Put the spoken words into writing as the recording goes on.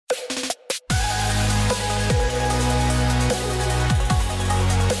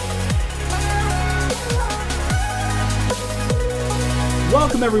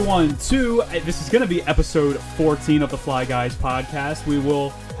Welcome, everyone, to this is going to be episode 14 of the Fly Guys podcast. We will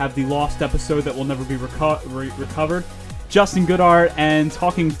have the lost episode that will never be recovered. Justin Goodart, and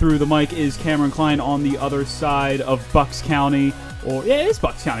talking through the mic is Cameron Klein on the other side of Bucks County. Or yeah, it is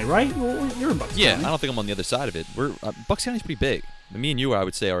Bucks County, right? You're in Bucks County. Yeah, I don't think I'm on the other side of it. Bucks County's pretty big. Me and you, I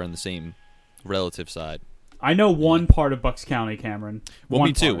would say, are on the same relative side. I know one part of Bucks County, Cameron. Well, one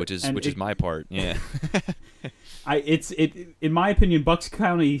me too, part. which is my part. Yeah. In my opinion, Bucks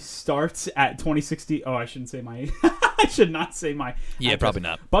County starts at 2060. Oh, I shouldn't say my. I should not say my. Yeah, address. probably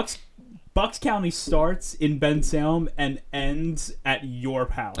not. Bucks County starts in Ben Salem and ends at your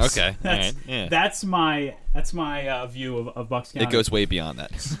house. Okay, that's my view of Bucks County. It goes way beyond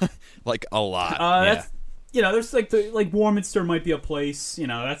that, like a lot. That's there's like Warminster might be a place.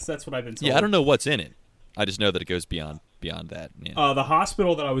 That's what I've been told. Yeah, I don't know what's in it. I just know that it goes beyond that. Yeah. The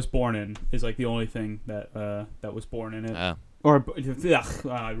hospital that I was born in is like the only thing that was born in it. Oh. I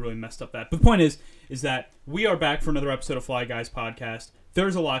really messed up that. But the point is that we are back for another episode of Fly Guys podcast.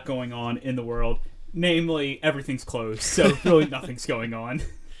 There's a lot going on in the world. Namely, everything's closed, so really nothing's going on.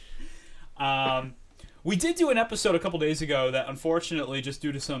 We did do an episode a couple days ago that, unfortunately, just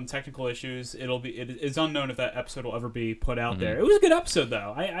due to some technical issues, it is unknown if that episode will ever be put out there. It was a good episode,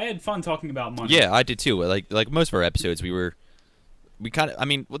 though. I had fun talking about money. Yeah, I did too. Like most of our episodes, this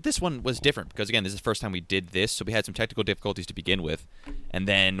one was different because, again, this is the first time we did this, so we had some technical difficulties to begin with. And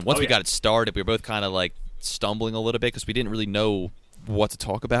then once we got it started, we were both kind of like stumbling a little bit because we didn't really know what to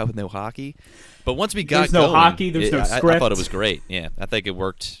talk about with no hockey. But once we got going, hockey, there's no script. I thought it was great. Yeah, I think it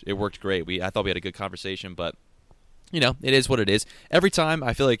worked. It worked great. I thought we had a good conversation, but it is what it is. Every time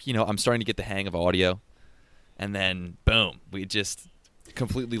I feel like I'm starting to get the hang of audio, and then boom, we just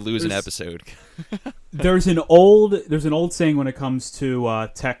completely lose an episode. There's an old saying when it comes to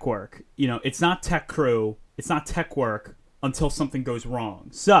tech work. It's not tech crew, it's not tech work until something goes wrong.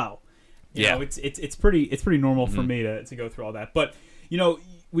 So, it's pretty normal for me to go through all that. But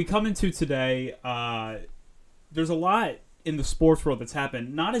we come into today. There's a lot in the sports world that's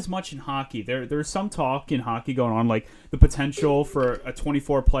happened. Not as much in hockey. There's some talk in hockey going on, like the potential for a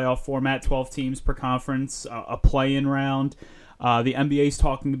 24 playoff format, 12 teams per conference, a play-in round. The NBA's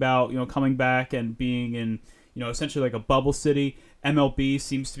talking about coming back and being in essentially like a bubble city. MLB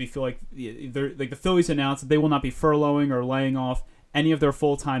seems to be feel like the Phillies announced that they will not be furloughing or laying off any of their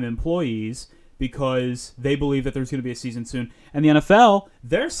full-time employees because they believe that there's going to be a season soon. And the NFL,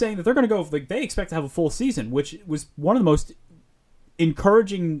 they're saying that they're going to go, they expect to have a full season, which was one of the most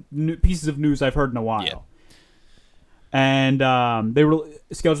encouraging pieces of news I've heard in a while. Yeah. And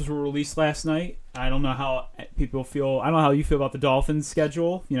schedules were released last night. I don't know how people feel. I don't know how you feel about the Dolphins'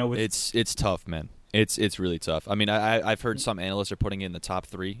 schedule. It's tough, man. It's really tough. I mean, I've heard some analysts are putting in the top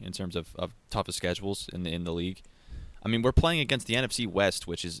 3 in terms of toughest schedules in the league. I mean, we're playing against the NFC West,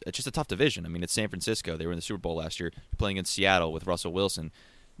 which is just a tough division. I mean, it's San Francisco. They were in the Super Bowl last year. We're playing against Seattle with Russell Wilson.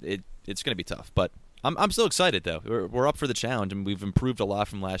 It's going to be tough. But I'm still excited, though. We're up for the challenge, and we've improved a lot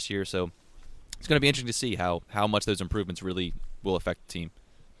from last year. So it's going to be interesting to see how much those improvements really will affect the team.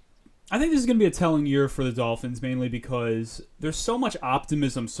 I think this is going to be a telling year for the Dolphins, mainly because there's so much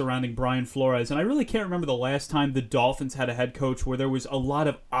optimism surrounding Brian Flores. And I really can't remember the last time the Dolphins had a head coach where there was a lot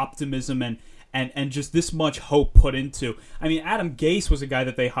of optimism and just this much hope put into. I mean, Adam Gase was a guy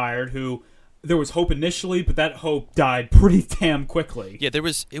that they hired who there was hope initially, but that hope died pretty damn quickly. Yeah,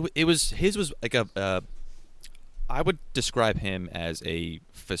 his was like I would describe him as a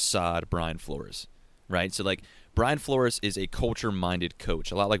facade Brian Flores, right? So like Brian Flores is a culture-minded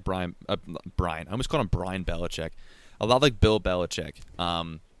coach, a lot like Brian. I almost called him Brian Belichick, a lot like Bill Belichick.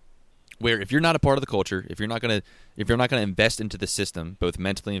 Where if you're not a part of the culture, if you're not gonna invest into the system, both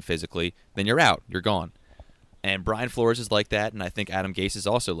mentally and physically, then you're out. You're gone. And Brian Flores is like that, and I think Adam Gase is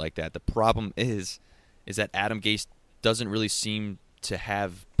also like that. The problem is that Adam Gase doesn't really seem to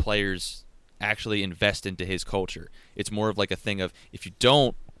have players actually invest into his culture. It's more of like a thing of if you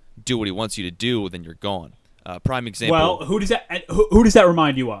don't do what he wants you to do, then you're gone. Prime example. Well, who does that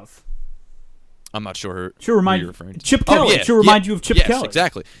remind you of? I'm not sure who you're referring to. Chip Kelly. Oh, yeah, Should remind you of Chip Kelly. Yes,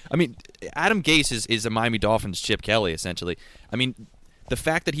 exactly. I mean, Adam Gase is a Miami Dolphins Chip Kelly, essentially. I mean, the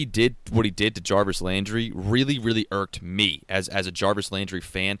fact that he did what he did to Jarvis Landry really, really irked me as a Jarvis Landry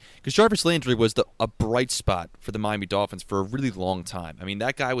fan, because Jarvis Landry was a bright spot for the Miami Dolphins for a really long time. I mean,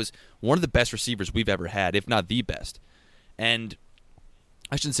 that guy was one of the best receivers we've ever had, if not the best. And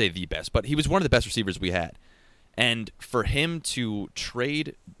I shouldn't say the best, but he was one of the best receivers we had. And for him to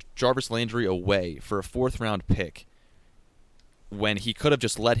trade Jarvis Landry away for a 4th-round pick when he could have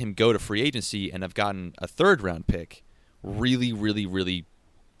just let him go to free agency and have gotten a 3rd-round pick really, really, really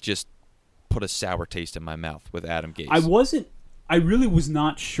just put a sour taste in my mouth with Adam Gase. I really was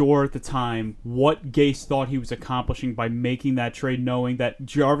not sure at the time what Gase thought he was accomplishing by making that trade, knowing that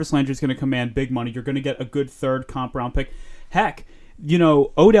Jarvis Landry is going to command big money. You're going to get a good third comp round pick. Heck,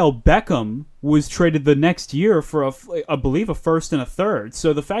 Odell Beckham was traded the next year for, I believe, a first and a third.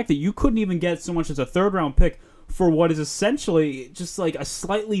 So the fact that you couldn't even get so much as a third round pick for what is essentially just like a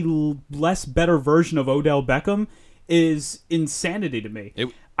slightly less better version of Odell Beckham is insanity to me.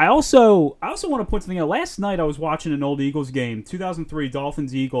 I also want to point something out. Last night I was watching an old Eagles game, 2003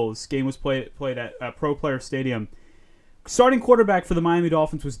 Dolphins-Eagles. Game was played at Pro Player Stadium. Starting quarterback for the Miami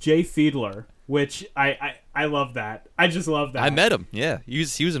Dolphins was Jay Fiedler, which I love that. I just love that. I met him. Yeah, he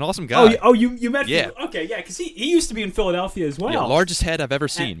was an awesome guy. You met him? Yeah. Okay, yeah, because he used to be in Philadelphia as well. Yeah, largest head I've ever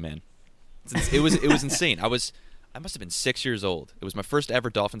seen, man. It was insane. I must have been 6 years old. It was my first ever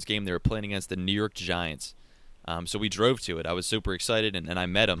Dolphins game. They were playing against the New York Giants. So we drove to it. I was super excited, and I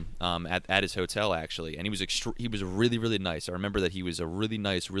met him at his hotel, actually. And he was really, really nice. I remember that he was a really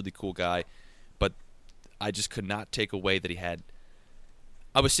nice, really cool guy, but I just could not take away that he had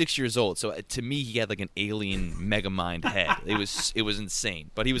 – I was 6 years old, so to me he had like an alien megamind head. It was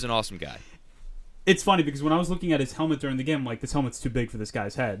insane, but he was an awesome guy. It's funny because when I was looking at his helmet during the game, I'm like, this helmet's too big for this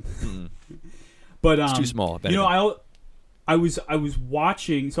guy's head. Mm-hmm. But it's too small. I was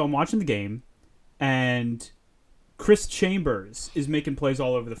watching. So I'm watching the game, and Chris Chambers is making plays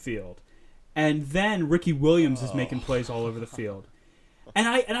all over the field, and then Ricky Williams is making plays all over the field, and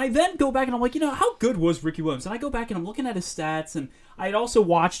I then go back and I'm like, how good was Ricky Williams? And I go back and I'm looking at his stats, and I had also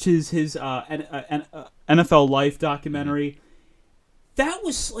watched his NFL Life documentary. That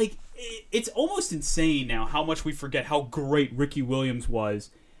was like. It's almost insane now how much we forget how great Ricky Williams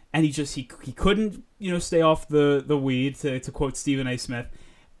was, and he couldn't stay off the weed, to quote Stephen A. Smith,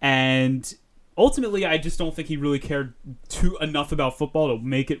 and ultimately I just don't think he really cared enough about football to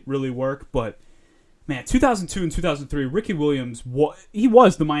make it really work. But man, 2002 and 2003, Ricky Williams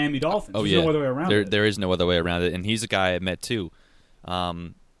was the Miami Dolphins. Oh, There's yeah. no other way around it. There is no other way around it, and he's a guy I met too,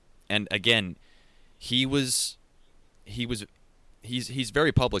 and again, he's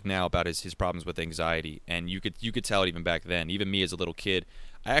very public now about his problems with anxiety, and you could tell it even back then. Even me as a little kid,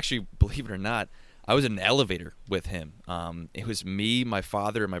 I actually, believe it or not, I was in an elevator with him. It was me, my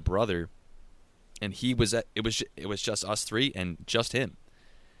father, and my brother, and it was just us three and just him.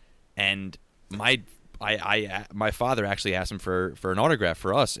 And my father actually asked him for an autograph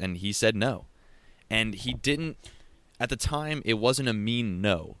for us, and he said no. And he didn't. At the time, it wasn't a mean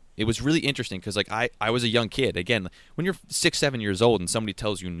no. It was really interesting because, like, I was a young kid. Again, when you're 6, 7 years old and somebody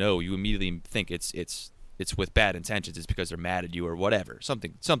tells you no, you immediately think it's with bad intentions. It's because they're mad at you or whatever,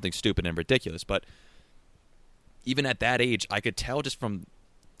 something stupid and ridiculous. But even at that age, I could tell just from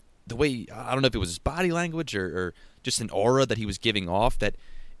the way, I don't know if it was his body language or just an aura that he was giving off, that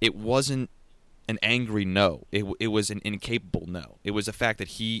it wasn't an angry no. It was an incapable no. It was the fact that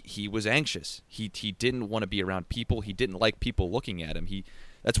he was anxious. He didn't want to be around people. He didn't like people looking at him.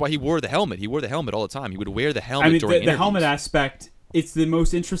 That's why he wore the helmet. He wore the helmet all the time. He would wear the helmet during interviews. The helmet aspect, it's the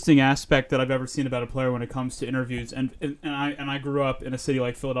most interesting aspect that I've ever seen about a player when it comes to interviews. And I grew up in a city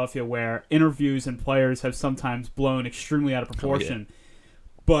like Philadelphia where interviews and players have sometimes blown extremely out of proportion. Oh,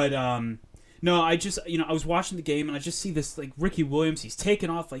 yeah. But no, I just I was watching the game and I just see this like Ricky Williams. He's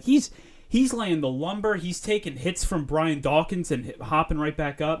taking off like he's laying the lumber. He's taking hits from Brian Dawkins and hopping right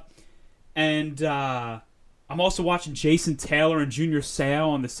back up. And I'm also watching Jason Taylor and Junior Seau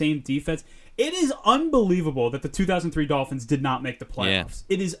on the same defense. It is unbelievable that the 2003 Dolphins did not make the playoffs.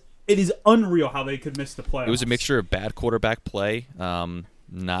 Yeah. It is unreal how they could miss the playoffs. It was a mixture of bad quarterback play,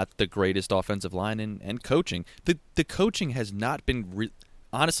 not the greatest offensive line, and coaching. The coaching has not been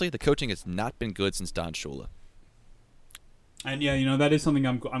honestly, the coaching has not been good since Don Shula. And yeah, that is something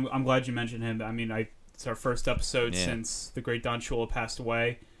I'm glad you mentioned him. I mean, it's our first episode since the great Don Shula passed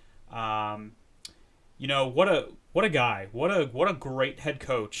away. What a guy! What a great head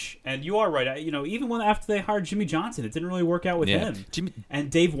coach! And you are right. Even after they hired Jimmy Johnson, it didn't really work out with him.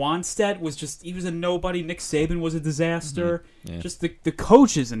 And Dave Wanstead he was a nobody. Nick Saban was a disaster. Mm-hmm. Yeah. Just the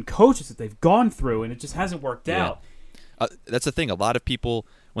coaches that they've gone through, and it just hasn't worked out. That's the thing. A lot of people,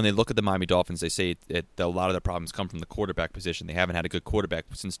 when they look at the Miami Dolphins, they say that a lot of the problems come from the quarterback position. They haven't had a good quarterback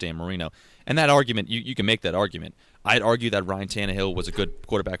since Dan Marino. And that argument, you can make that argument. I'd argue that Ryan Tannehill was a good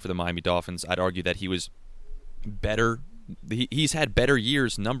quarterback for the Miami Dolphins. I'd argue that he was better. He's had better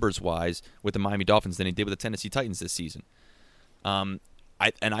years numbers-wise with the Miami Dolphins than he did with the Tennessee Titans this season.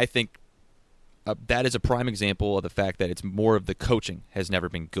 I think that is a prime example of the fact that it's more of the coaching has never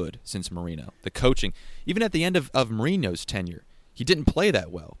been good since Marino. The coaching, even at the end of Marino's tenure, he didn't play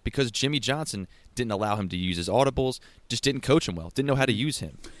that well because Jimmy Johnson didn't allow him to use his audibles, just didn't coach him well, didn't know how to use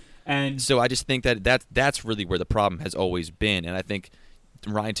him. And so I just think that's really where the problem has always been, and I think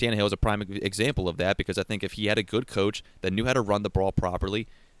Ryan Tannehill is a prime example of that, because I think if he had a good coach that knew how to run the ball properly,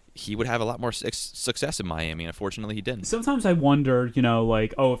 he would have a lot more success in Miami. Unfortunately, he didn't. Sometimes I wonder,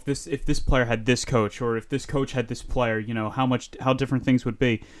 like, oh, if this player had this coach, or if this coach had this player, how different things would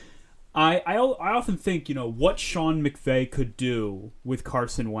be. I often think, what Sean McVay could do with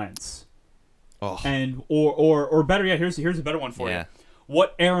Carson Wentz, and or better yet, here's a better one for you.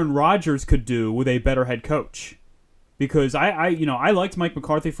 What Aaron Rodgers could do with a better head coach. Because I liked Mike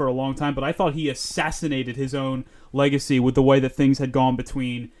McCarthy for a long time, but I thought he assassinated his own legacy with the way that things had gone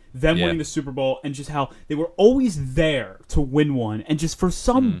between them winning the Super Bowl and just how they were always there to win one, and just for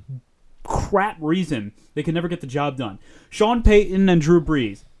some crap reason they could never get the job done. Sean Payton and Drew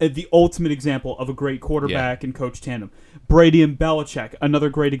Brees, the ultimate example of a great quarterback and coach tandem. Brady and Belichick, another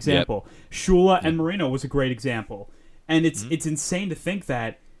great example. Shula and Marino was a great example. And it's insane to think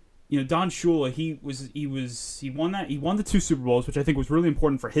that Don Shula, he won the 2 Super Bowls, which I think was really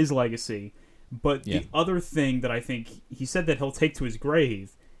important for his legacy. But the other thing that I think he said that he'll take to his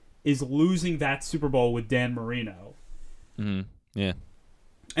grave is losing that Super Bowl with Dan Marino. Mm-hmm. Yeah.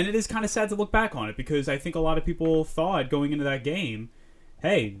 And it is kind of sad to look back on it, because I think a lot of people thought going into that game,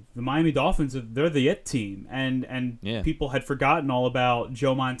 hey, the Miami Dolphins, they're the it team. And people had forgotten all about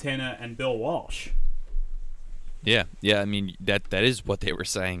Joe Montana and Bill Walsh. Yeah. I mean, that is what they were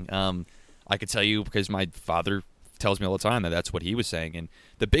saying. I could tell you, because my father tells me all the time that that's what he was saying. And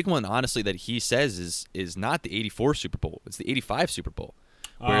the big one, honestly, that he says is not the 84 Super Bowl. It's the 85 Super Bowl,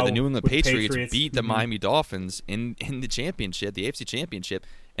 where the New England Patriots beat the Miami Dolphins in the championship, the AFC Championship,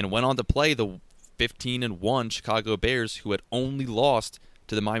 and went on to play the 15-1 Chicago Bears, who had only lost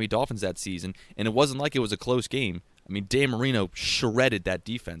to the Miami Dolphins that season. And it wasn't like it was a close game. I mean, Dan Marino shredded that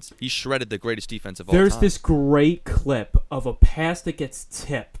defense. He shredded the greatest defense of all time. There's this great clip of a pass that gets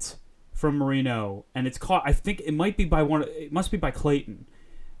tipped from Marino, and it's caught. I think it might be by it must be by Clayton.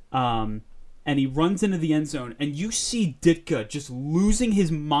 And he runs into the end zone, and you see Ditka just losing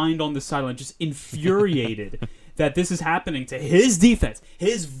his mind on the sideline, just infuriated that this is happening to his defense,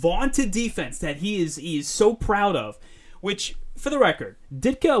 his vaunted defense that he is so proud of. Which, for the record,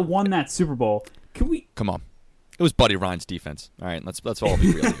 Ditka won that Super Bowl. Come on? It was Buddy Ryan's defense. All right, let's all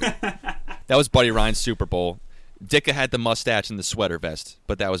be real here. That was Buddy Ryan's Super Bowl. Ditka had the mustache and the sweater vest,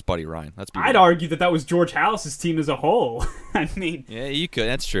 but that was Buddy Ryan. Let's be real. I'd argue that was George Halas's team as a whole. I mean, yeah, you could.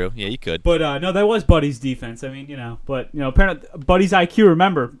 That's true. Yeah, you could. But no, that was Buddy's defense. I mean, but apparently Buddy's IQ.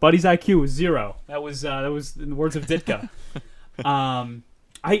 Remember, Buddy's IQ was 0. That was in the words of Ditka.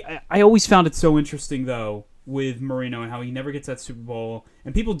 I always found it so interesting though with Marino and how he never gets that Super Bowl,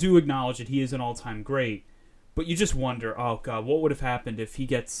 and people do acknowledge that he is an all-time great. But you just wonder, oh, God, what would have happened if he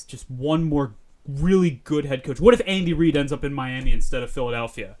gets just one more really good head coach? What if Andy Reid ends up in Miami instead of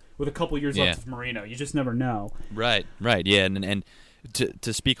Philadelphia with a couple years left of Marino? You just never know. Right, yeah. And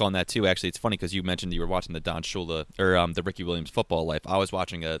to speak on that, too, actually, it's funny because you mentioned that you were watching the Don Shula, or the Ricky Williams Football Life. I was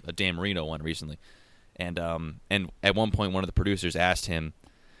watching a Dan Marino one recently. And at one point, one of the producers asked him,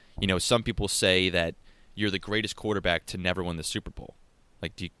 some people say that you're the greatest quarterback to never win the Super Bowl.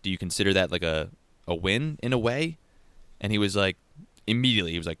 Like, do you consider that like a win in a way? And he was like,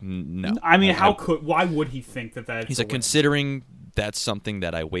 immediately he was like, no. I mean, why would he think that he's like, considering that's something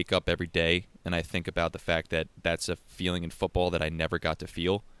that I wake up every day and I think about the fact that that's a feeling in football that I never got to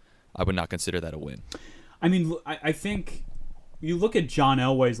feel, I would not consider that a win. I mean, I think you look at John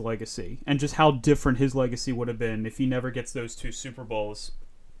Elway's legacy and just how different his legacy would have been if he never gets those 2 Super Bowls.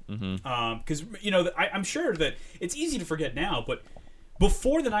 Because I'm sure that it's easy to forget now, but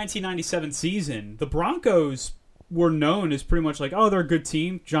before the 1997 season, the Broncos were known as pretty much like, oh, they're a good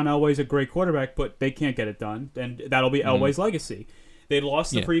team. John Elway's a great quarterback, but they can't get it done, and that'll be Elway's legacy. They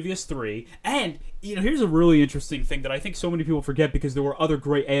lost the previous 3, and here's a really interesting thing that I think so many people forget, because there were other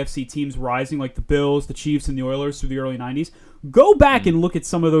great AFC teams rising, like the Bills, the Chiefs, and the Oilers through the early 90s. Go back and look at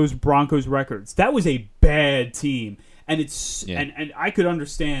some of those Broncos records. That was a bad team, and and I could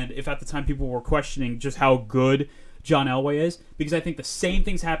understand if at the time people were questioning just how good John Elway is, because I think the same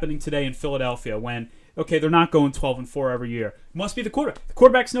thing's happening today in Philadelphia when, okay, they're not going 12-4 every year. Must be the quarterback. The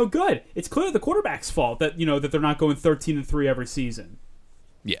quarterback's no good. It's clearly the quarterback's fault that that they're not going 13-3 every season.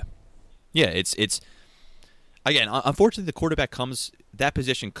 Yeah. It's again, unfortunately, the quarterback that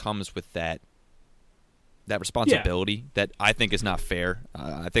position comes with that responsibility that I think is not fair.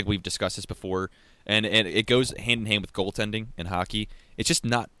 I think we've discussed this before, and it goes hand in hand with goaltending in hockey. It's just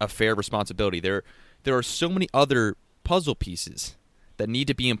not a fair responsibility. There are so many other puzzle pieces that need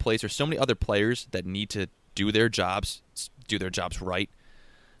to be in place. There's so many other players that need to do their jobs right,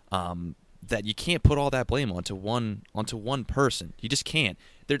 that you can't put all that blame onto one person. You just can't.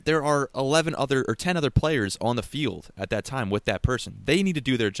 there are 11 other or 10 other players on the field at that time with that person. They need to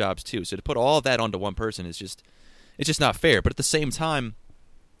do their jobs too. So to put all of that onto one person is just not fair. But at the same time,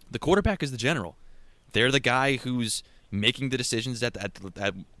 the quarterback is the general. They're the guy who's making the decisions at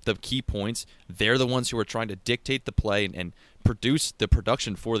the key points. They're the ones who are trying to dictate the play and produce the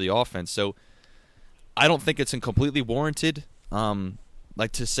production for the offense. So I don't think it's completely warranted.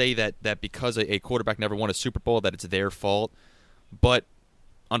 Like to say that because a quarterback never won a Super Bowl that it's their fault. But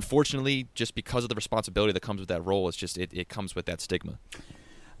unfortunately, just because of the responsibility that comes with that role, it comes with that stigma.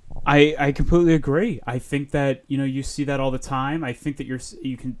 I completely agree. I think that you see that all the time. I think that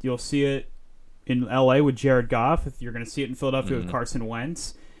you'll see it in LA with Jared Goff. You're going to see it in Philadelphia with Carson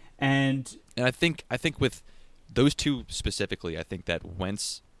Wentz, and I think with those two specifically, I think that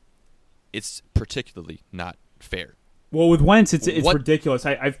Wentz, it's particularly not fair. Well, with Wentz, it's ridiculous.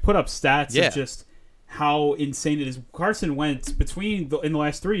 I've put up stats of just how insane it is. Carson Wentz, in the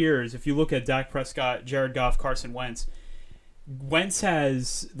last 3 years, if you look at Dak Prescott, Jared Goff, Carson Wentz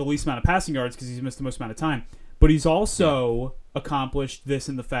has the least amount of passing yards because he's missed the most amount of time. But he's also accomplished this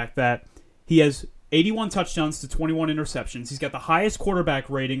in the fact that he has 81 touchdowns to 21 interceptions. He's got the highest quarterback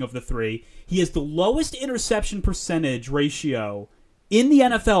rating of the three. He has the lowest interception percentage ratio in the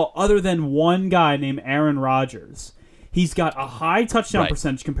NFL other than one guy named Aaron Rodgers. He's got a high touchdown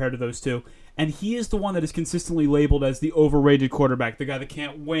percentage compared to those two. And he is the one that is consistently labeled as the overrated quarterback, the guy that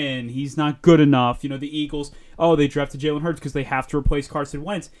can't win. He's not good enough. The Eagles, they drafted Jalen Hurts because they have to replace Carson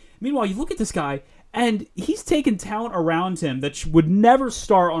Wentz. Meanwhile, you look at this guy, and he's taken talent around him that would never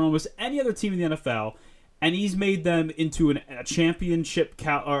start on almost any other team in the NFL, and he's made them into a championship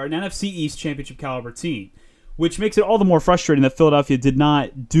or an NFC East championship caliber team, which makes it all the more frustrating that Philadelphia did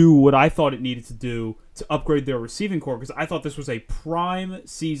not do what I thought it needed to do to upgrade their receiving core, because I thought this was a prime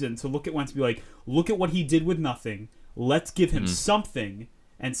season to look at Wentz and be like, look at what he did with nothing. Let's give him something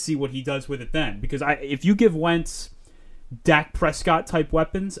and see what he does with it then. Because if you give Wentz Dak Prescott type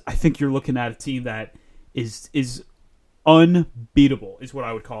weapons, I think you're looking at a team that is unbeatable, is what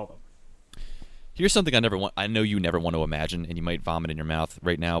I would call them. Here's something I know you never want to imagine, and you might vomit in your mouth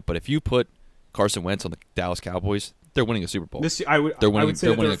right now, but if you put Carson Wentz on the Dallas Cowboys, they're winning a Super Bowl. I would say they're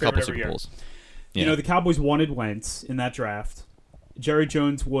winning a couple Super Bowls. Yeah. The Cowboys wanted Wentz in that draft. Jerry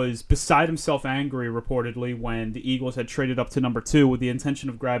Jones was beside himself angry, reportedly, when the Eagles had traded up to number 2 with the intention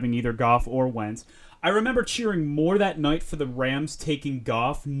of grabbing either Goff or Wentz. I remember cheering more that night for the Rams taking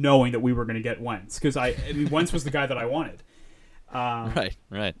Goff, knowing that we were going to get Wentz, because Wentz was the guy that I wanted.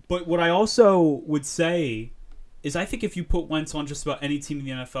 Right. But what I also would say is I think if you put Wentz on just about any team in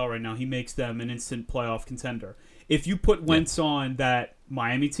the NFL right now, he makes them an instant playoff contender. If you put Wentz on that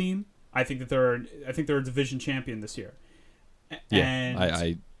Miami team, I think they're a division champion this year. Yeah, and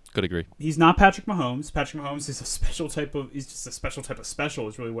I could agree. He's not Patrick Mahomes. Patrick Mahomes is he's just a special type of special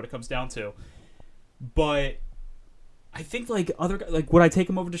is really what it comes down to. But I think would I take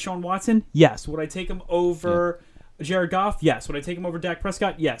him over Deshaun Watson? Yes. Would I take him over Jared Goff? Yes. Would I take him over Dak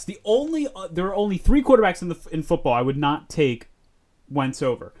Prescott? Yes. There are only 3 quarterbacks in football I would not take Wentz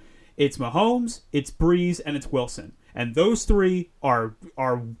over. It's Mahomes, it's Breeze, and it's Wilson. And those 3 are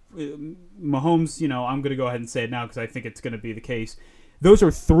Mahomes. I'm going to go ahead and say it now because I think it's going to be the case. Those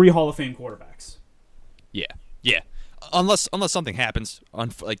are 3 Hall of Fame quarterbacks. Yeah. Unless something happens,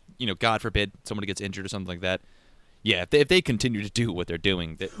 God forbid, somebody gets injured or something like that. Yeah, if they continue to do what they're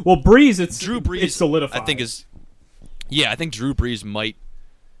doing, Breeze, Drew Brees, it's solidified. I think Drew Brees might.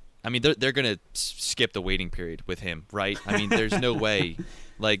 I mean, they're going to skip the waiting period with him, right? I mean, there's no way.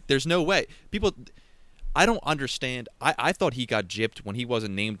 There's no way. People, I don't understand. I thought he got gypped when he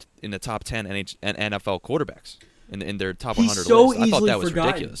wasn't named in the top 10 NFL quarterbacks in their top 100 He's so list. I thought that was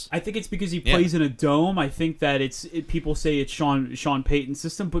forgotten. ridiculous. I think it's because he plays in a dome. I think that people say it's Sean Payton's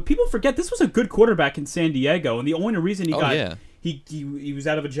system, but people forget this was a good quarterback in San Diego, and the only reason he was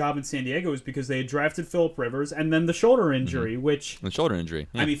out of a job in San Diego is because they had drafted Phillip Rivers, and then the shoulder injury,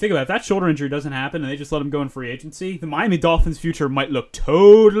 Yeah. I mean, think about it. If that shoulder injury doesn't happen and they just let him go in free agency, the Miami Dolphins' future might look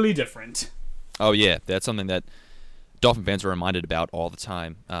totally different. Oh, yeah. That's something that Dolphin fans are reminded about all the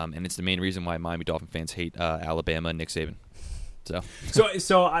time, and it's the main reason why Miami Dolphin fans hate Alabama and Nick Saban.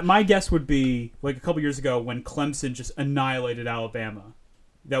 So my guess would be like a couple years ago when Clemson just annihilated Alabama.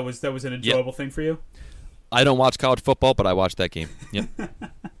 That was an enjoyable thing for you? I don't watch college football, but I watched that game. Yep.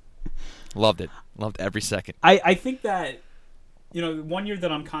 Loved it. Loved every second. I think that, one year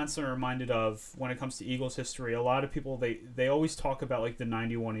that I'm constantly reminded of when it comes to Eagles history, a lot of people, they always talk about the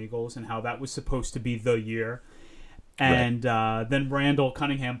 91 Eagles and how that was supposed to be the year. And then Randall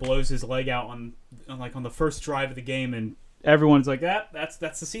Cunningham blows his leg out on the first drive of the game, and everyone's like, that's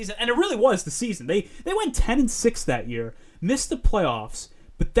the season. And it really was the season. They went 10-6 that year, missed the playoffs,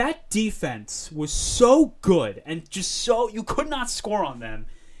 But that defense was so good and just so you could not score on them.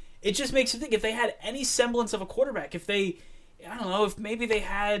 It just makes you think if they had any semblance of a quarterback, if they, I don't know, if maybe they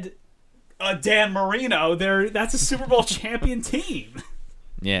had a Dan Marino, that's a Super Bowl champion team.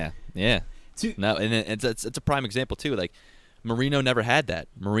 Yeah. No, and it's a prime example too. Like Marino never had that.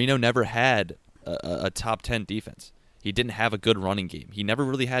 Marino never had a top 10 defense. He didn't have a good running game. He never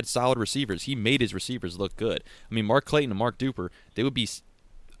really had solid receivers. He made his receivers look good. I mean, Mark Clayton and Mark Duper, they would be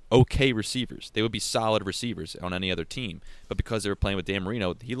okay receivers. They would be solid receivers on any other team. But because they were playing with Dan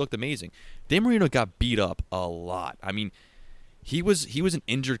Marino, he looked amazing. Dan Marino got beat up a lot. I mean, he was an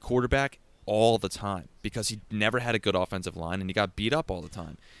injured quarterback all the time because he never had a good offensive line, and he got beat up all the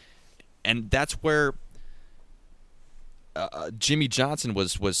time. And that's where Jimmy Johnson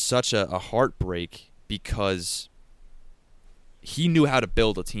was such a heartbreak because he knew how to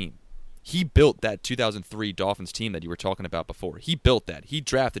build a team. He built that 2003 Dolphins team that you were talking about before. He built that. He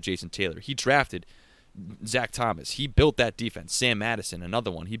drafted Jason Taylor. He drafted Zach Thomas. He built that defense. Sam Madison,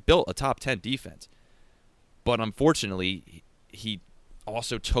 another one. He built a top 10 defense. But unfortunately, he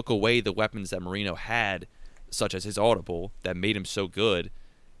also took away the weapons that Marino had, such as his audible, that made him so good,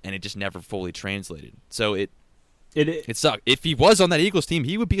 and it just never fully translated. So it sucked. If he was on that Eagles team,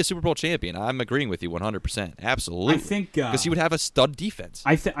 he would be a Super Bowl champion. I'm agreeing with you 100%. Absolutely. I think because he would have a stud defense.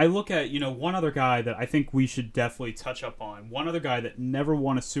 I look at one other guy that I think we should definitely touch up on. One other guy that never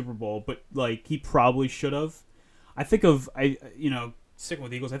won a Super Bowl, but like he probably should have. I think of sticking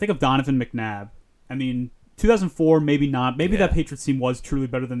with Eagles. I think of Donovan McNabb. I mean, 2004, maybe not. Maybe that Patriots team was truly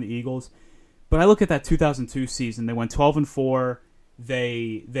better than the Eagles. But I look at that 2002 season. They went 12-4.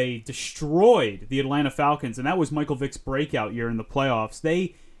 They destroyed the Atlanta Falcons, and that was Michael Vick's breakout year in the playoffs.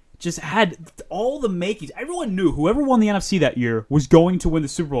 They just had all the makings. Everyone knew whoever won the NFC that year was going to win the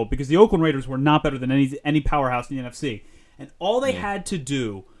Super Bowl because the Oakland Raiders were not better than any powerhouse in the NFC. And all they had to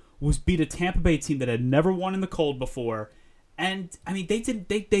do was beat a Tampa Bay team that had never won in the cold before. And I mean,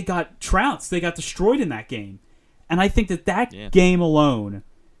 they got trounced. They got destroyed in that game. And I think that game alone,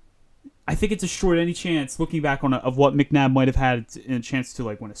 I think it destroyed any chance, looking back on of what McNabb might have had in a chance to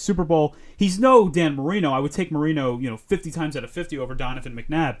win a Super Bowl. He's no Dan Marino. I would take Marino 50 times out of 50 over Donovan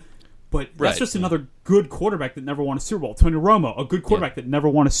McNabb. But that's just another good quarterback that never won a Super Bowl. Tony Romo, a good quarterback that never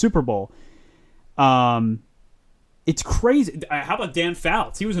won a Super Bowl. It's crazy. How about Dan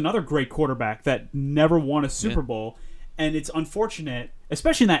Fouts? He was another great quarterback that never won a Super Bowl. And it's unfortunate,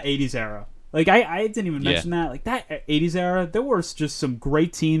 especially in that 80s era. I didn't even mention that. That 80s era, there were just some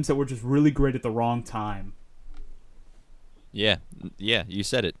great teams that were just really great at the wrong time. Yeah, you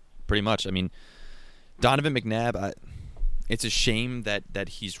said it pretty much. I mean, Donovan McNabb, it's a shame that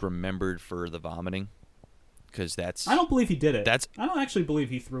he's remembered for the vomiting, because I don't believe he did it. I don't actually believe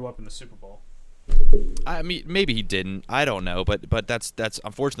he threw up in the Super Bowl. I mean, maybe he didn't. I don't know, but that's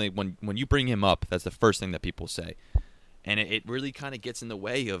unfortunately when you bring him up, that's the first thing that people say, and it really kind of gets in the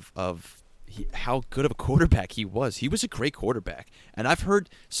way of how good of a quarterback he was. He was a great quarterback. And I've heard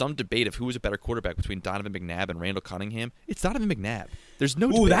some debate of who was a better quarterback between Donovan McNabb and Randall Cunningham. It's Donovan McNabb. There's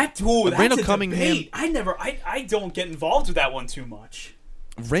no debate. That's Randall Cunningham. I don't get involved with that one too much.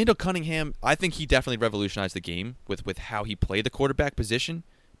 Randall Cunningham, I think he definitely revolutionized the game with how he played the quarterback position.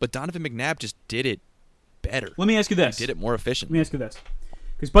 But Donovan McNabb just did it better. Let me ask you this. He did it more efficiently. Let me ask you this.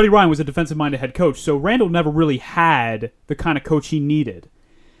 Because Buddy Ryan was a defensive-minded head coach, so Randall never really had the kind of coach he needed.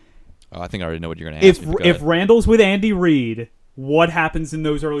 Oh, I think I already know what you're going to ask me. If Randall's with Andy Reid, what happens in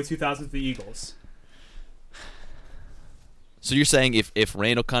those early 2000s to the Eagles? So you're saying if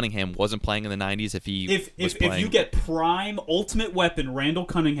Randall Cunningham wasn't playing in the 90s, if you get prime ultimate weapon Randall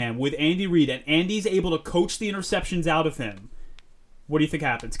Cunningham with Andy Reid, and Andy's able to coach the interceptions out of him, what do you think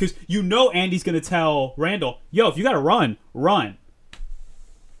happens? Because Andy's going to tell Randall, yo, if you got to run.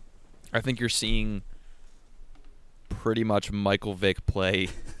 I think you're seeing pretty much Michael Vick play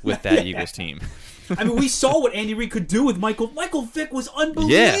with that Eagles team. I mean, we saw what Andy Reid could do with Michael. Michael Vick was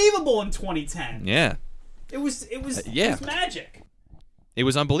unbelievable in 2010. Yeah. It was magic. It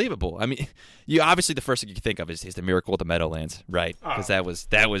was unbelievable. I mean, you obviously the first thing you think of is the Miracle at the Meadowlands, right? Because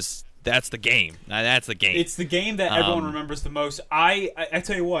that's the game. That's the game. It's the game that everyone remembers the most. I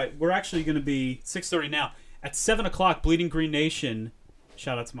tell you what, we're actually going to be 6:30 now. At 7:00, Bleeding Green Nation,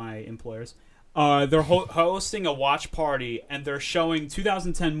 shout out to my employers, they're hosting a watch party, and they're showing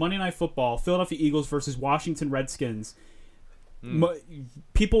 2010 Monday Night Football, Philadelphia Eagles versus Washington Redskins.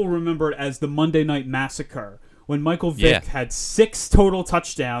 People remember it as the Monday Night Massacre, when Michael Vick had 6 total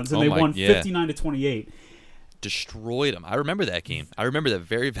touchdowns, and they won 59-28. Destroyed them. I remember that game. I remember that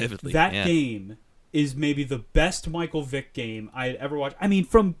very vividly. That game is maybe the best Michael Vick game I had ever watched. I mean,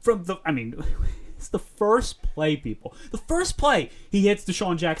 It's the first play, people. The first play, he hits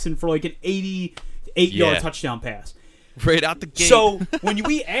Deshaun Jackson for like an 88-yard touchdown pass. Right out the gate. So when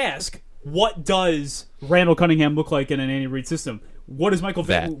we ask, what does Randall Cunningham look like in an Andy Reid system? What does Michael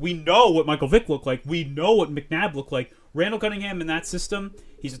Vick? We know what Michael Vick looked like. We know what McNabb looked like. Randall Cunningham in that system,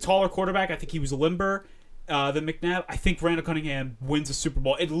 he's a taller quarterback. I think he was limber than McNabb. I think Randall Cunningham wins a Super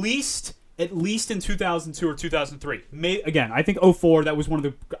Bowl at least in 2002 or 2003. Again, I think 2004. That was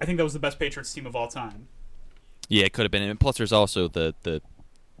I think that was the best Patriots team of all time. Yeah, it could have been. And plus, there's also the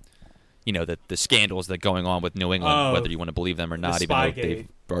scandals that are going on with New England, whether you want to believe them or not, even though they've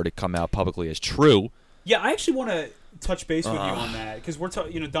already come out publicly as true. Yeah, I actually want to touch base with you on that because we're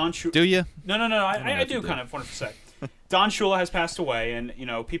talking. Don Shula. Do you? No. I do kind of want to say. Don Shula has passed away, and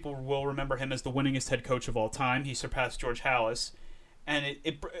people will remember him as the winningest head coach of all time. He surpassed George Halas, and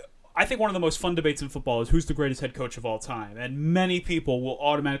I think one of the most fun debates in football is who's the greatest head coach of all time, and many people will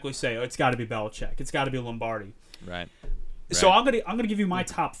automatically say, "Oh, it's got to be Belichick. It's got to be Lombardi." Right. So I'm gonna give you my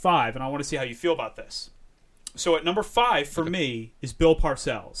top 5, and I want to see how you feel about this. So at number 5 for me is Bill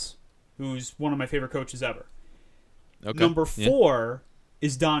Parcells, who's one of my favorite coaches ever. Okay. Number 4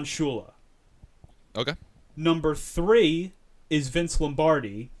 is Don Shula. Okay. Number 3 is Vince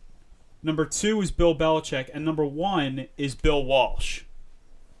Lombardi. Number 2 is Bill Belichick, and number 1 is Bill Walsh.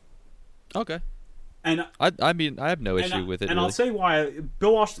 Okay. And I mean, I have no issue with it. And really. I'll say why.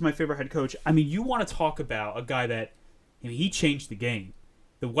 Bill Walsh is my favorite head coach. I mean, you want to talk about a guy that he changed the game.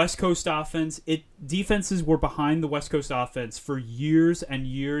 The West Coast offense, defenses were behind the West Coast offense for years and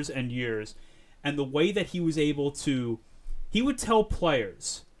years and years. And the way that he was able to, he would tell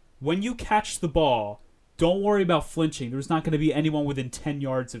players, when you catch the ball, don't worry about flinching. There's not going to be anyone within 10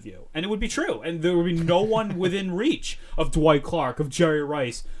 yards of you. And it would be true. And there would be no one within reach of Dwight Clark, of Jerry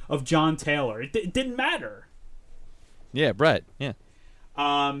Rice, of John Taylor. It didn't matter. Yeah, Brett. Yeah.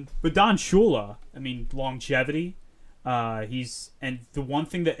 But Don Shula, I mean, longevity. And the one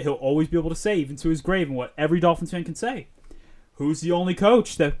thing that he'll always be able to say, even to his grave, and what every Dolphins fan can say, who's the only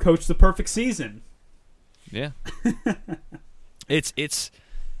coach that coached the perfect season? Yeah.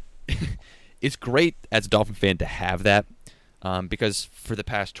 It's great as a Dolphin fan to have that, because for the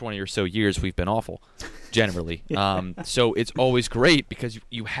past 20 or so years we've been awful, generally. So it's always great because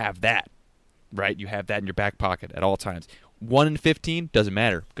you have that, right? You have that in your back pocket at all times. 1-15 doesn't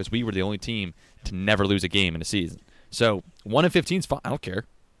matter because we were the only team to never lose a game in a season. So 1-15 is fine. I don't care.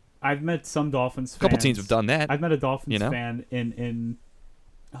 I've met some Dolphins fans. A couple teams have done that. I've met a Dolphins fan in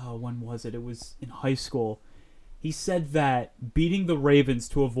when was it? It was in high school. He said that beating the Ravens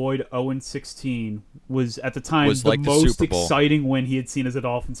to avoid 0-16 was, at the time, the most exciting win he had seen as a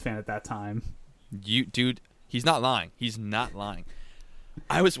Dolphins fan at that time. Dude, he's not lying. He's not lying.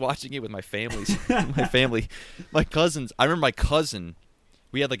 I was watching it with my family. My cousins. I remember my cousin,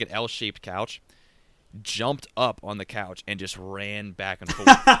 we had like an L-shaped couch, jumped up on the couch and just ran back and forth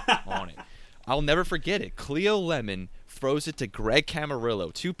on it. I'll never forget it. Cleo Lemon throws it to Greg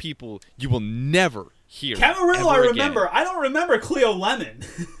Camarillo, two people you will never hear. Camarillo, I remember. Again. I don't remember Cleo Lemon.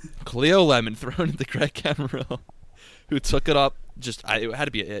 Cleo Lemon thrown it to Greg Camarillo, who took it up. It had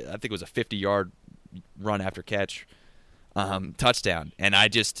to be, I think it was a 50-yard run after catch touchdown. And I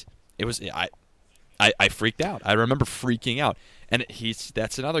freaked out. I remember freaking out. And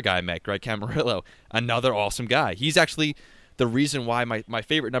that's another guy I met, Greg Camarillo, another awesome guy. He's actually the reason why my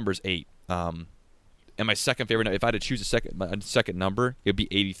favorite number is 8. And my second favorite, if I had to choose a second number, it would be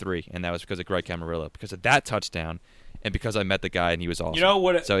 83, and that was because of Greg Camarillo, because of that touchdown, and because I met the guy and he was awesome. You know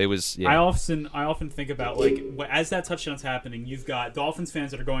what? So it was. Yeah. I often think about, like, as that touchdown's happening, you've got Dolphins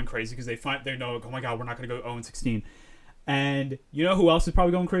fans that are going crazy because they know, like, oh my God, we're not going to go 0-16. And you know who else is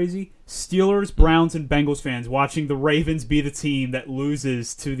probably going crazy? Steelers, Browns, and Bengals fans watching the Ravens be the team that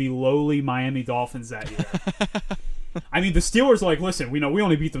loses to the lowly Miami Dolphins that year. I mean, the Steelers are like, listen, we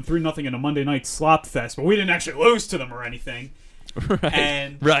only beat them 3-0 in a Monday night slop fest, but we didn't actually lose to them or anything.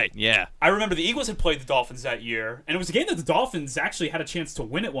 Right, yeah. I remember the Eagles had played the Dolphins that year, and it was a game that the Dolphins actually had a chance to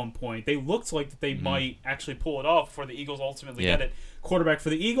win at one point. They looked like that they might actually pull it off before the Eagles ultimately get it. Quarterback for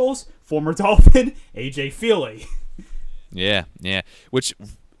the Eagles, former Dolphin, A.J. Feely. Yeah. Which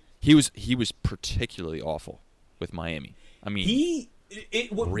he was particularly awful with Miami. I mean,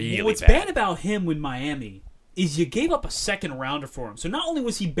 really what's bad about him with Miami is you gave up a second rounder for him. So not only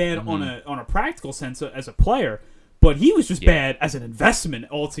was he bad on a practical sense as a player, but he was just bad as an investment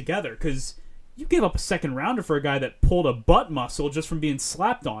altogether because you gave up a second rounder for a guy that pulled a butt muscle just from being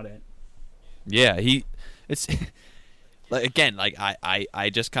slapped on it. Yeah, I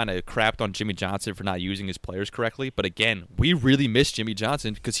just kind of crapped on Jimmy Johnson for not using his players correctly. But again, we really missed Jimmy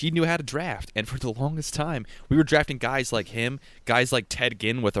Johnson because he knew how to draft. And for the longest time, we were drafting guys like him, guys like Ted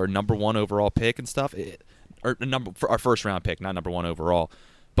Ginn with our number 1 overall pick and stuff. For our first round pick, not number 1 overall.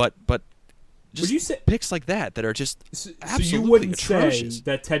 But just picks like that are just absolutely so you wouldn't atrocious. say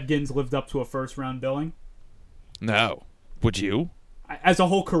that Ted Ginn's lived up to a first round billing? No. Would you? As a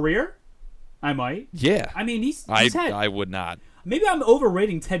whole career? I might. Yeah. I mean, he's had... I would not. Maybe I'm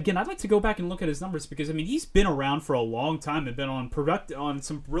overrating Ted Ginn. I'd like to go back and look at his numbers because, I mean, he's been around for a long time and been on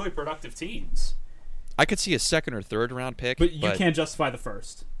some really productive teams. I could see a second or third round pick. But you can't justify the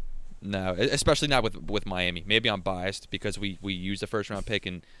first. No, especially not with Miami. Maybe I'm biased because we used a first round pick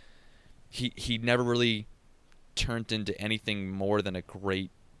and he never really turned into anything more than a great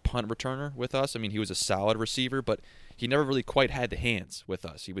punt returner with us. I mean, he was a solid receiver, but he never really quite had the hands with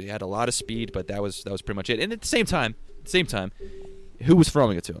us. He had a lot of speed, but that was pretty much it. And at the same time, who was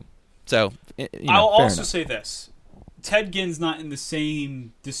throwing it to him? So I'll also enough. say this: Ted Ginn's not in the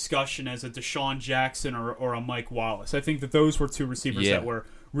same discussion as a Deshaun Jackson or a Mike Wallace. I think that those were two receivers that were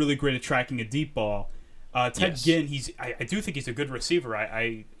really great at tracking a deep ball. Ted Ginn, I do think he's a good receiver.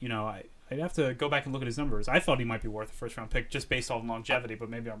 I'd have to go back and look at his numbers. I thought he might be worth a first round pick just based on longevity, but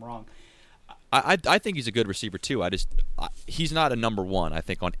maybe I'm wrong. I think he's a good receiver too. He's not a number 1. I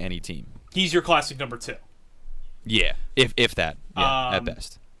think on any team. He's your classic number 2. Yeah, if that, at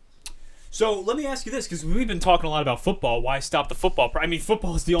best. So let me ask you this, because we've been talking a lot about football. Why stop the football? I mean,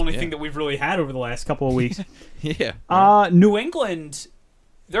 football is the only thing that we've really had over the last couple of weeks. New England,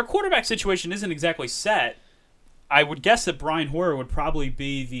 their quarterback situation isn't exactly set. I would guess that Brian Hoyer would probably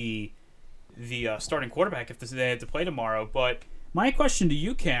be the starting quarterback if they had to play tomorrow. But my question to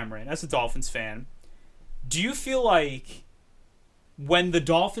you, Cameron, as a Dolphins fan, do you feel like when the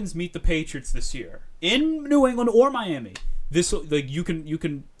Dolphins meet the Patriots this year in New England or Miami, you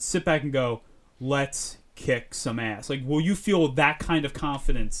can sit back and go, let's kick some ass? Like, will you feel that kind of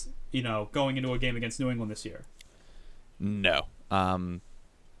confidence, going into a game against New England this year? No.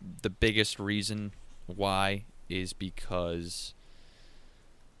 The biggest reason why is because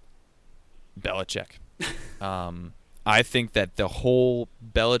Belichick. I think that the whole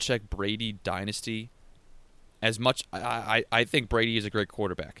Belichick-Brady dynasty, as much I think Brady is a great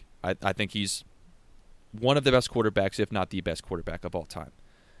quarterback. I think he's one of the best quarterbacks, if not the best quarterback of all time.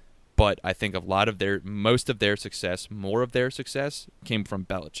 But I think more of their success came from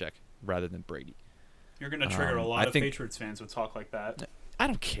Belichick rather than Brady. You're going to trigger a lot of Patriots fans with talk like that. I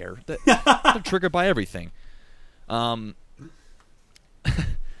don't care. They're triggered by everything. My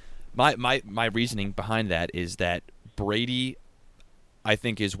reasoning behind that is that Brady, I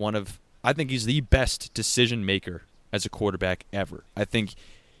think he's the best decision maker as a quarterback ever. I think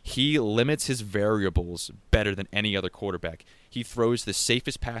he limits his variables better than any other quarterback. He throws the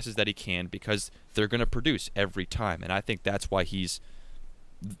safest passes that he can because they're going to produce every time, and I think that's why he's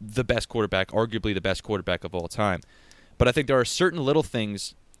the best quarterback, arguably the best quarterback of all time. But I think there are certain little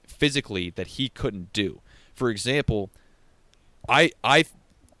things physically that he couldn't do. For example,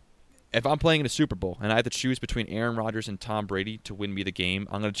 if I'm playing in a Super Bowl and I have to choose between Aaron Rodgers and Tom Brady to win me the game,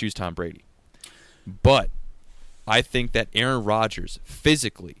 I'm going to choose Tom Brady. But I think that Aaron Rodgers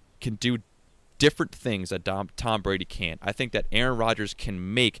physically can do different things that Tom Brady can't. I think that Aaron Rodgers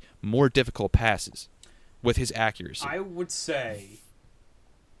can make more difficult passes with his accuracy. I would say,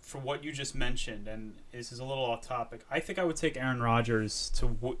 for what you just mentioned, and this is a little off topic, I think I would take Aaron Rodgers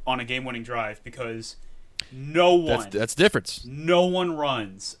on a game-winning drive because that's difference. No one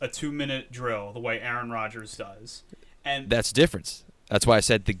runs a 2-minute drill the way Aaron Rodgers does, and that's difference. That's why I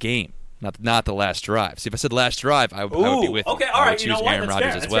said the game, not the last drive. See, if I said last drive, I would be with you. Okay, all right. You know what? That's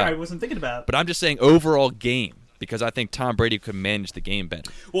fair. That's fair. I wasn't thinking about it. But I'm just saying overall game because I think Tom Brady could manage the game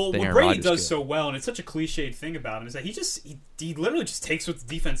better. Well, what Brady does so well, and it's such a cliched thing about him, is that he literally just takes what the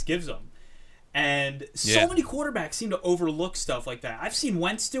defense gives him. And so many quarterbacks seem to overlook stuff like that. I've seen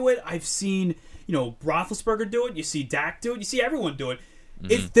Wentz do it. I've seen Roethlisberger do it. You see Dak do it. You see everyone do it.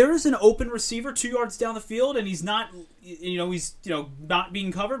 Mm-hmm. If there's an open receiver 2 yards down the field and he's not, not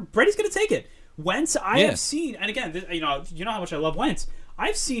being covered, Brady's going to take it. Wentz, I have seen, and again, you know how much I love Wentz.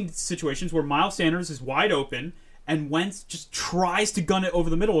 I've seen situations where Miles Sanders is wide open and Wentz just tries to gun it over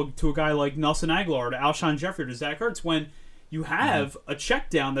the middle to a guy like Nelson Aguilar or to Alshon Jeffrey or to Zach Ertz when you have a check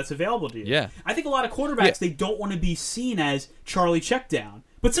down that's available to you. Yeah. I think a lot of quarterbacks, they don't want to be seen as Charlie check down.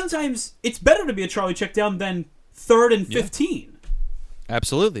 But sometimes it's better to be a Charlie check down than 3rd and 15.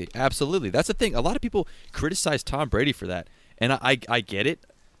 Absolutely. That's the thing. A lot of people criticize Tom Brady for that. And I get it.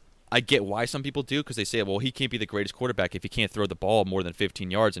 I get why some people do because they say, well, he can't be the greatest quarterback if he can't throw the ball more than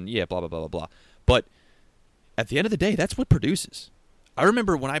 15 yards and blah, blah, blah, blah, blah. But at the end of the day, that's what produces. I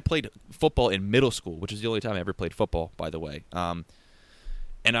remember when I played football in middle school, which is the only time I ever played football, by the way. And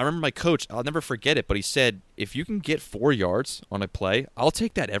I remember my coach, I'll never forget it, but he said, if you can get 4 yards on a play, I'll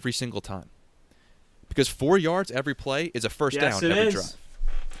take that every single time. Because 4 yards every play is a first down every drive.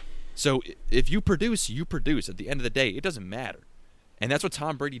 So if you produce, you produce. At the end of the day, it doesn't matter. And that's what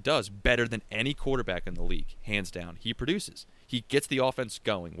Tom Brady does better than any quarterback in the league, hands down. He produces. He gets the offense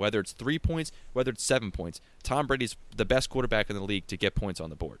going, whether it's 3 points, whether it's 7 points. Tom Brady's the best quarterback in the league to get points on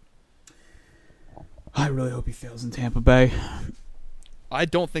the board. I really hope he fails in Tampa Bay. I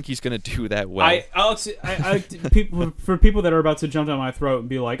don't think he's going to do that well. For people that are about to jump down my throat and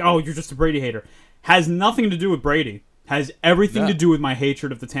be like, "Oh, you're just a Brady hater," has nothing to do with Brady. Has everything to do with my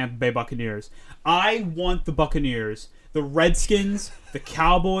hatred of the Tampa Bay Buccaneers. I want the Buccaneers, the Redskins, the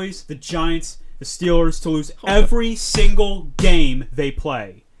Cowboys, the Giants, the Steelers to lose every single game they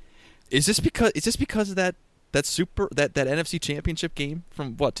play. Is this because of that NFC Championship game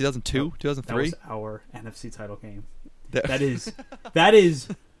from what, 2002, 2003? That was our NFC title game. That is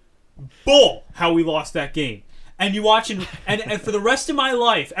bull how we lost that game. And you watch and for the rest of my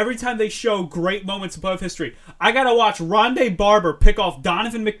life, every time they show great moments of playoff history, I gotta watch Rondé Barber pick off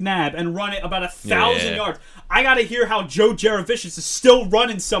Donovan McNabb and run it about 1,000 yards. I gotta hear how Joe Jaravicius is still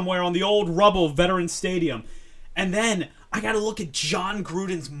running somewhere on the old rubble Veterans Stadium, and then I gotta look at John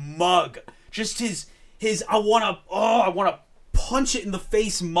Gruden's mug, just his I wanna punch it in the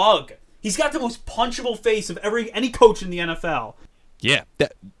face mug. He's got the most punchable face of any coach in the NFL. Yeah,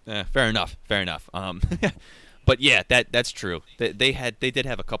 fair enough. But yeah, that's true. They did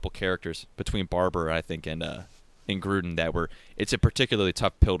have a couple characters between Barber, I think, and Gruden that were. It's a particularly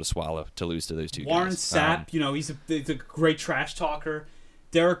tough pill to swallow to lose to those two Warren guys. Sapp, he's a great trash talker.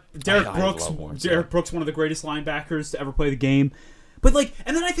 Derek Brooks, one of the greatest linebackers to ever play the game. But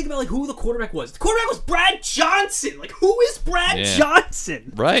and then I think about who the quarterback was. The quarterback was Brad Johnson. Who is Brad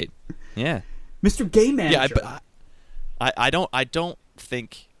Johnson? Right. Yeah. Mr. Game Manager. Yeah, but I don't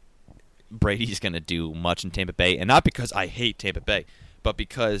think Brady's going to do much in Tampa Bay, and not because I hate Tampa Bay, but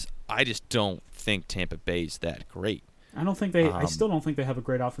because I just don't think Tampa Bay's that great. I still don't think they have a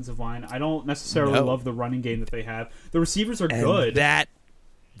great offensive line. I don't necessarily love the running game that they have. The receivers are good. That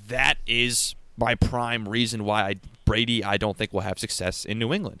is my prime reason why Brady I don't think will have success in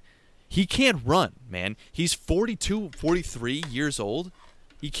New England. He can't run, man. He's 42, 43 years old.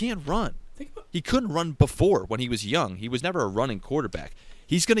 He can't run. He couldn't run before when he was young. He was never a running quarterback.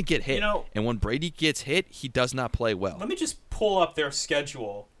 He's going to get hit. And when Brady gets hit, he does not play well. Let me just pull up their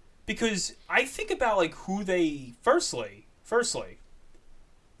schedule. Because I think about who they... Firstly,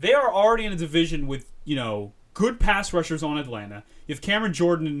 they are already in a division with, good pass rushers on Atlanta. You have Cameron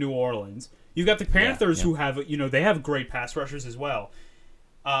Jordan in New Orleans. You've got the Panthers who have, they have great pass rushers as well.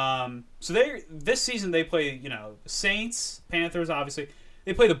 So this season they play, the Saints, Panthers, obviously.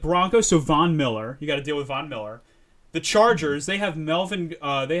 They play the Broncos, so Von Miller. You got to deal with Von Miller. The Chargers, they have Melvin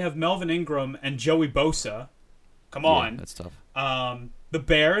Ingram and Joey Bosa. Come on. Yeah, that's tough. The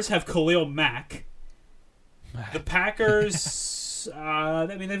Bears have Khalil Mack. The Packers,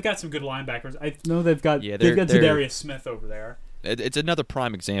 they've got some good linebackers. I know they've got Zadarius Smith over there. It's another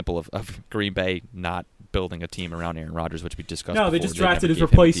prime example of Green Bay not building a team around Aaron Rodgers, which we discussed before. No, they just drafted his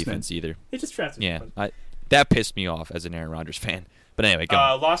replacement. Either. They just drafted his replacement. That pissed me off as an Aaron Rodgers fan. But anyway, go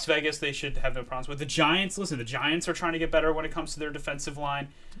on. Las Vegas, they should have no problems with. The Giants, the Giants are trying to get better when it comes to their defensive line.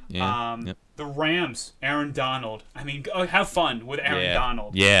 Yeah. The Rams, Aaron Donald. Have fun with Aaron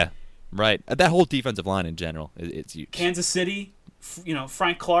Donald. Yeah, right. That whole defensive line in general, it's huge. Kansas City,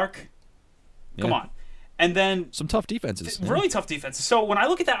 Frank Clark. Come on. And then some tough defenses. Really tough defenses. So when I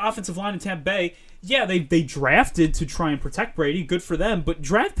look at that offensive line in Tampa Bay, they drafted to try and protect Brady. Good for them. But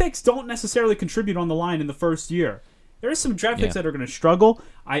draft picks don't necessarily contribute on the line in the first year. There are some draft picks that are going to struggle.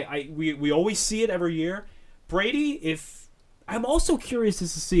 We always see it every year. Brady, I'm also curious to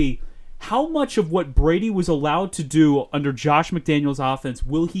see how much of what Brady was allowed to do under Josh McDaniels' offense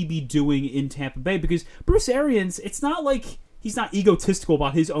will he be doing in Tampa Bay? Because Bruce Arians, it's not like he's not egotistical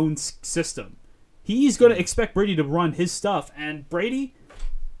about his own system. He's going to expect Brady to run his stuff, and Brady,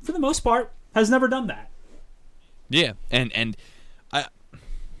 for the most part, has never done that. Yeah, and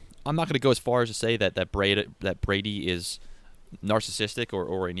I'm not going to go as far as to say that Brady is narcissistic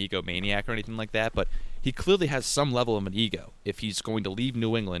or an egomaniac or anything like that, but he clearly has some level of an ego if he's going to leave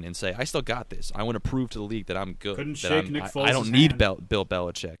New England and say, I still got this. I want to prove to the league that I'm good. Couldn't shake Nick Foles' I don't need Bill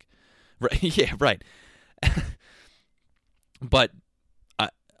Belichick. Right? Yeah, right. But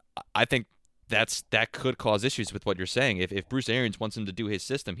I think that could cause issues with what you're saying. If Bruce Arians wants him to do his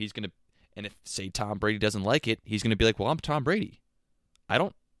system, he's going to, and if, say, Tom Brady doesn't like it, he's going to be like, well, I'm Tom Brady. I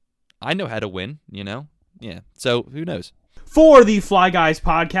know how to win, yeah. So who knows? For the Fly Guys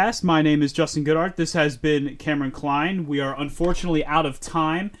podcast, my name is Justin Goodart. This has been Cameron Klein. We are unfortunately out of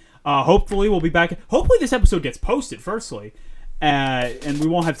time. Hopefully we'll be back. Hopefully this episode gets posted, firstly, and we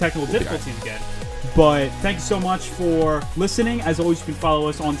won't have technical difficulties again. But thank you so much for listening. As always, you can follow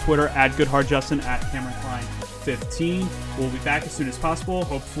us on Twitter at GoodHeartJustin, at Cameron Klein 15. We'll be back as soon as possible.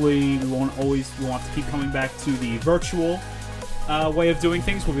 Hopefully we want to keep coming back to the virtual way of doing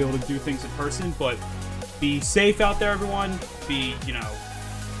things. We'll be able to do things in person, but be safe out there, everyone. Be,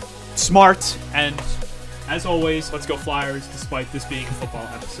 smart. And as always, let's go Flyers, despite this being a football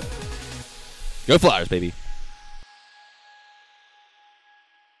episode. Go Flyers, baby.